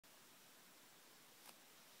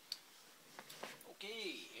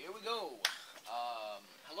Okay, here we go.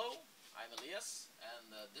 Hello, I'm Elias,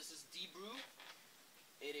 and this is Debrew.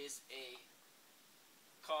 It is a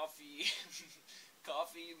coffee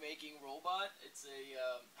coffee making robot. It's a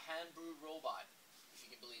hand brew robot, if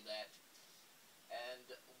you can believe that.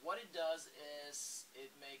 And what it does is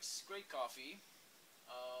it makes great coffee,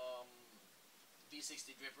 um,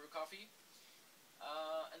 V60 dripper coffee.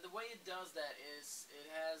 And the way it does that is it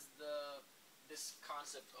has this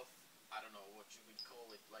concept of, I don't know what you would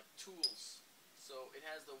call it, like tools. So it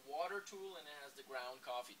has the water tool and it has the ground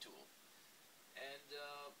coffee tool, and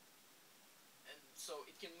so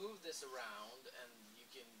it can move this around, and you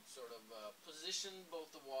can sort of position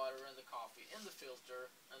both the water and the coffee in the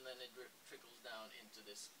filter, and then it trickles down into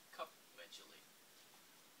this cup eventually.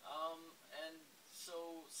 And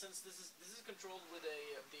so since this is controlled with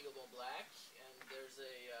a Beagle Black, and there's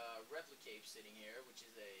a replicape sitting here, which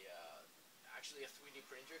is actually a 3D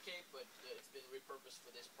printer cape, but it's been repurposed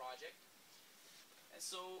for this project. And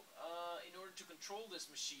so in order to control this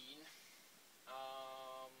machine,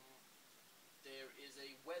 there is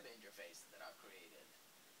a web interface that I've created.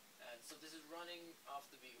 And so this is running off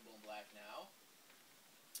the Beagle Black now,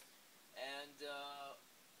 and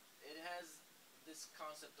it has this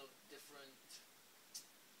concept of different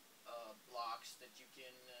blocks that you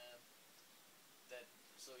can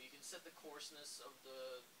so you can set the coarseness of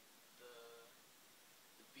the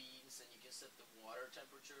beans, and you can set the water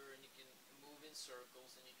temperature, and you can move in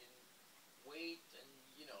circles, and you can wait, and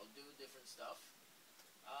do different stuff.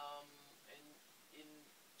 And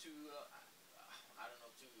I don't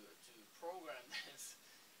know, to program this,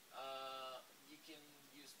 you can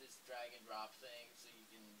use this drag and drop thing, so you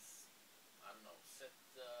can, I don't know, set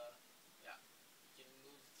yeah, you can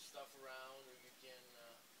move stuff around, or you can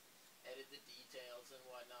edit the details and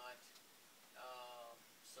whatnot.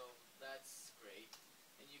 So that's great.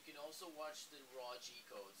 And you can also watch the raw G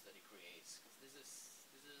codes that it creates, because this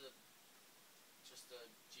is just a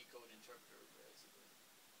G code interpreter basically.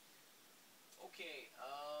 Okay,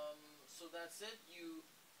 so that's it. You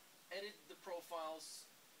edit the profiles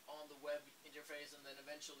on the web interface, and then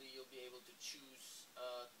eventually you'll be able to choose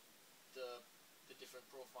the different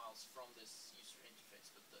profiles from this user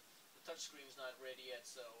interface. But the touchscreen is not ready yet,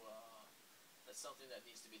 so that's something that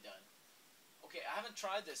needs to be done. Okay, I haven't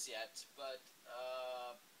tried this yet, but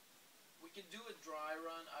we can do a dry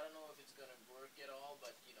run. I don't know if it's gonna work at all,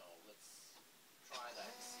 but let's try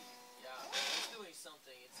that and see. Yeah, it's doing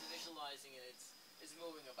something. It's initializing, and it's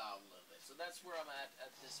moving about a little bit. So that's where I'm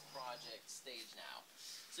at this project stage now.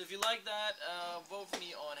 So if you like that, vote for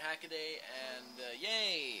me on Hackaday, and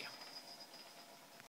yay!